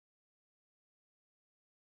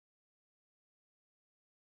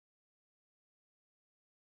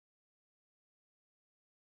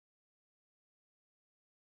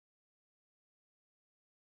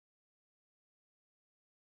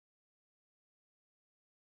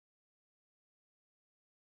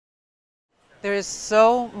There is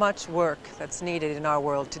so much work that's needed in our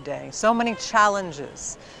world today, so many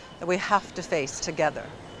challenges that we have to face together.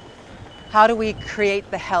 How do we create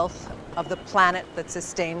the health of the planet that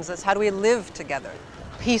sustains us? How do we live together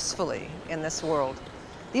peacefully in this world?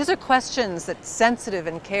 These are questions that sensitive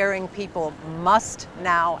and caring people must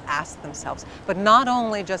now ask themselves, but not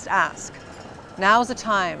only just ask. Now's the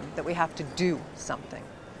time that we have to do something.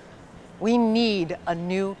 We need a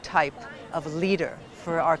new type of leader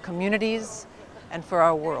for our communities and for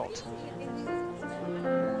our world.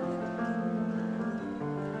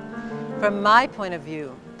 From my point of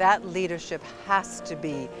view, that leadership has to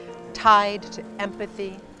be tied to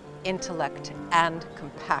empathy, intellect, and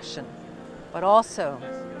compassion, but also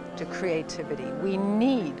to creativity. We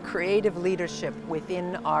need creative leadership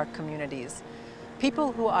within our communities.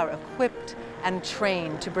 People who are equipped and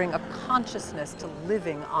trained to bring a consciousness to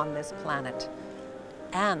living on this planet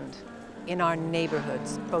and in our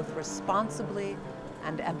neighborhoods, both responsibly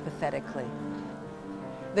and empathetically.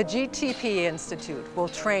 The GTP Institute will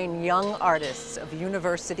train young artists of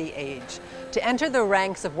university age to enter the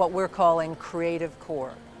ranks of what we're calling Creative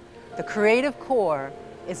Core. The Creative Core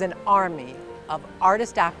is an army of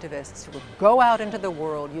artist activists who will go out into the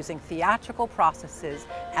world using theatrical processes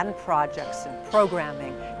and projects and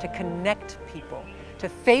programming to connect people, to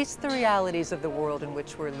face the realities of the world in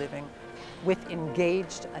which we're living with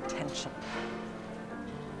engaged attention.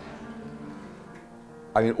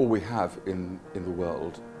 I mean, all we have in the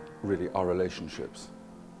world really are relationships.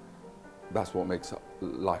 That's what makes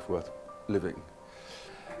life worth living.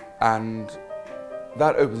 And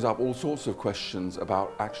that opens up all sorts of questions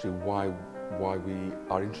about actually why we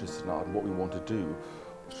are interested in art and what we want to do.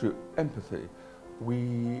 Through empathy,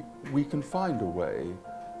 we can find a way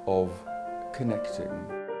of connecting.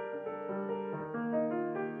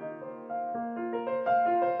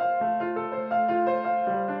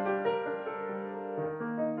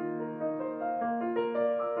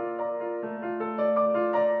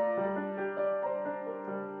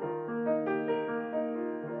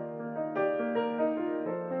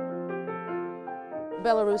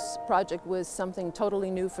 Belarus project was something totally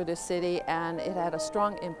new for the city, and it had a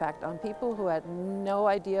strong impact on people who had no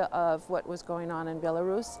idea of what was going on in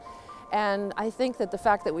Belarus. And I think that the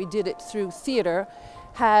fact that we did it through theater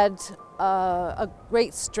had a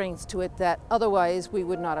great strength to it that otherwise we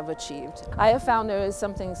would not have achieved. I have found there is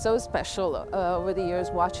something so special over the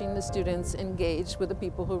years watching the students engage with the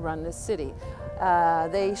people who run this city.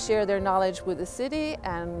 They share their knowledge with the city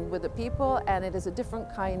and with the people, and it is a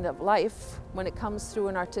different kind of life when it comes through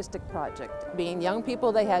an artistic project. Being young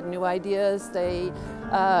people, they had new ideas, they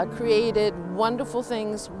created wonderful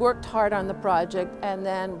things, worked hard on the project, and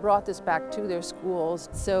then brought this back to their schools.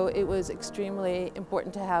 So it was extremely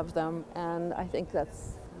important to have them, and I think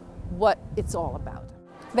that's what it's all about.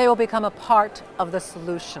 They will become a part of the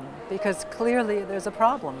solution because clearly there's a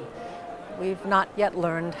problem. We've not yet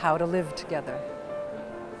learned how to live together.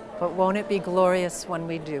 But won't it be glorious when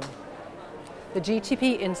we do? The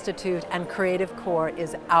GTP Institute and Creative Core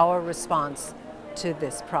is our response to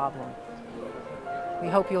this problem. We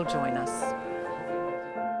hope you'll join us.